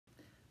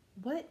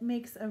What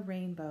Makes a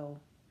Rainbow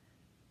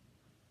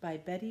by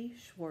Betty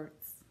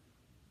Schwartz.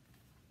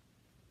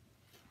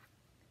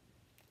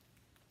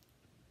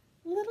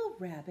 Little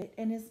Rabbit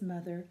and his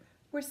mother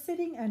were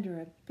sitting under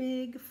a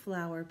big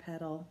flower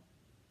petal.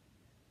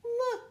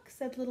 "Look,"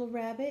 said Little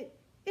Rabbit,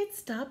 "it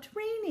stopped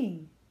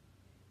raining."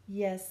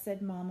 "Yes,"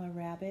 said Mamma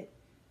Rabbit,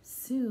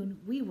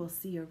 "soon we will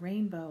see a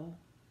rainbow."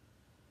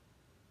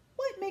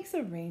 "What makes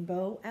a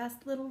rainbow?"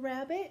 asked Little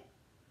Rabbit.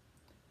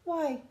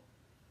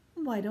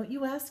 Why don't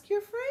you ask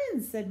your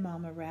friends?" said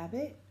Mamma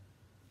Rabbit.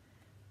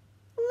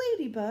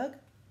 "Ladybug,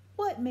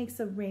 what makes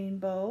a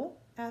rainbow?"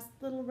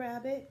 asked Little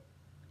Rabbit.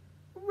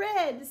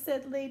 "Red,"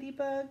 said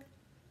Ladybug,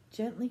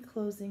 gently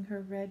closing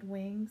her red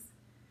wings.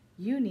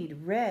 "You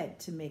need red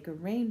to make a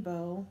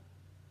rainbow."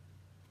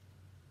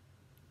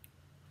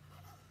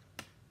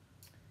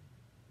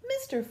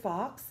 "Mr.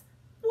 Fox,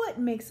 what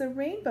makes a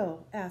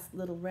rainbow?" asked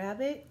Little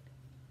Rabbit.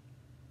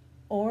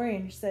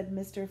 "Orange," said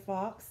Mr.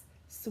 Fox,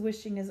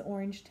 swishing his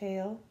orange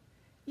tail.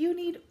 "You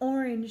need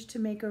orange to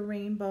make a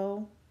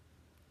rainbow."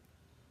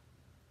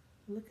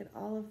 Look at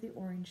all of the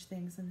orange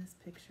things in this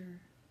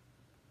picture.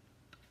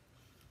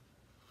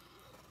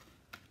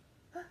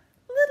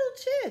 "Little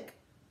Chick,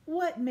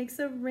 what makes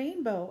a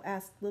rainbow?"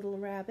 asked Little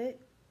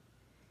Rabbit.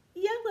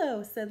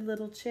 "Yellow," said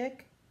Little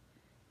Chick,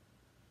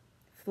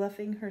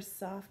 fluffing her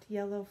soft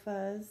yellow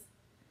fuzz.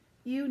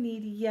 "You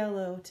need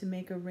yellow to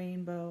make a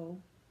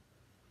rainbow."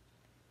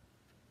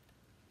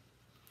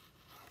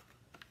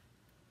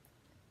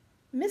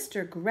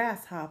 "Mr.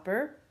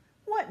 Grasshopper,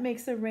 what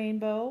makes a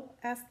rainbow?"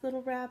 asked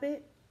Little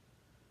Rabbit.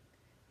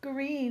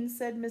 "Green,"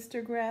 said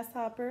Mr.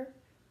 Grasshopper,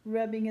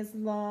 rubbing his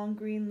long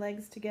green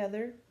legs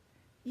together.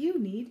 "You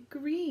need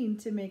green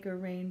to make a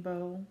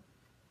rainbow."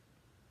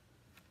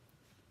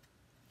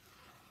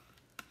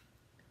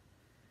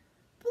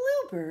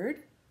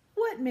 "Bluebird,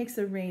 what makes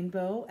a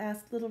rainbow?"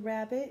 asked Little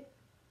Rabbit.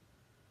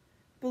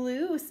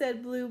 "Blue,"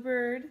 said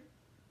Bluebird,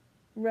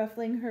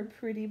 ruffling her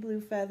pretty blue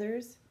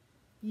feathers.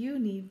 "You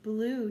need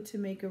blue to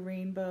make a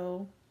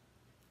rainbow."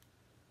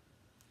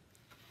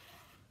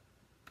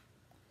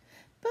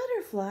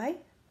 "Butterfly,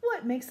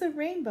 what makes a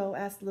rainbow?"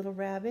 asked Little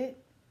Rabbit.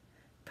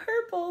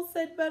 "Purple,"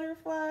 said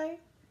Butterfly,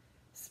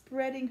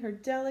 spreading her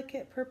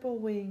delicate purple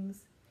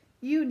wings.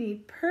 "You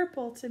need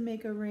purple to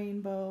make a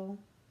rainbow."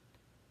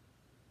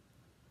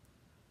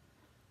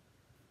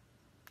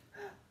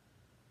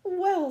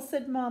 "Well,"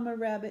 said Mamma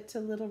Rabbit to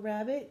Little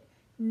Rabbit,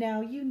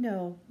 "now you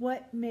know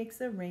what makes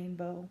a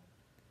rainbow.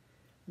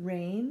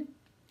 Rain,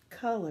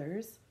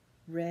 colors,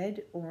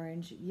 red,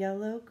 orange,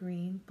 yellow,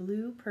 green,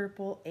 blue,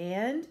 purple,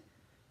 and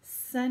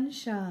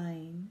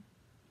sunshine."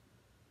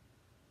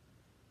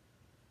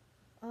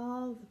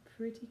 All the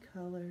pretty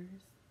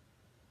colors.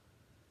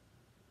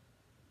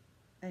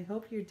 I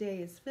hope your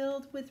day is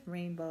filled with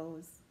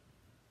rainbows.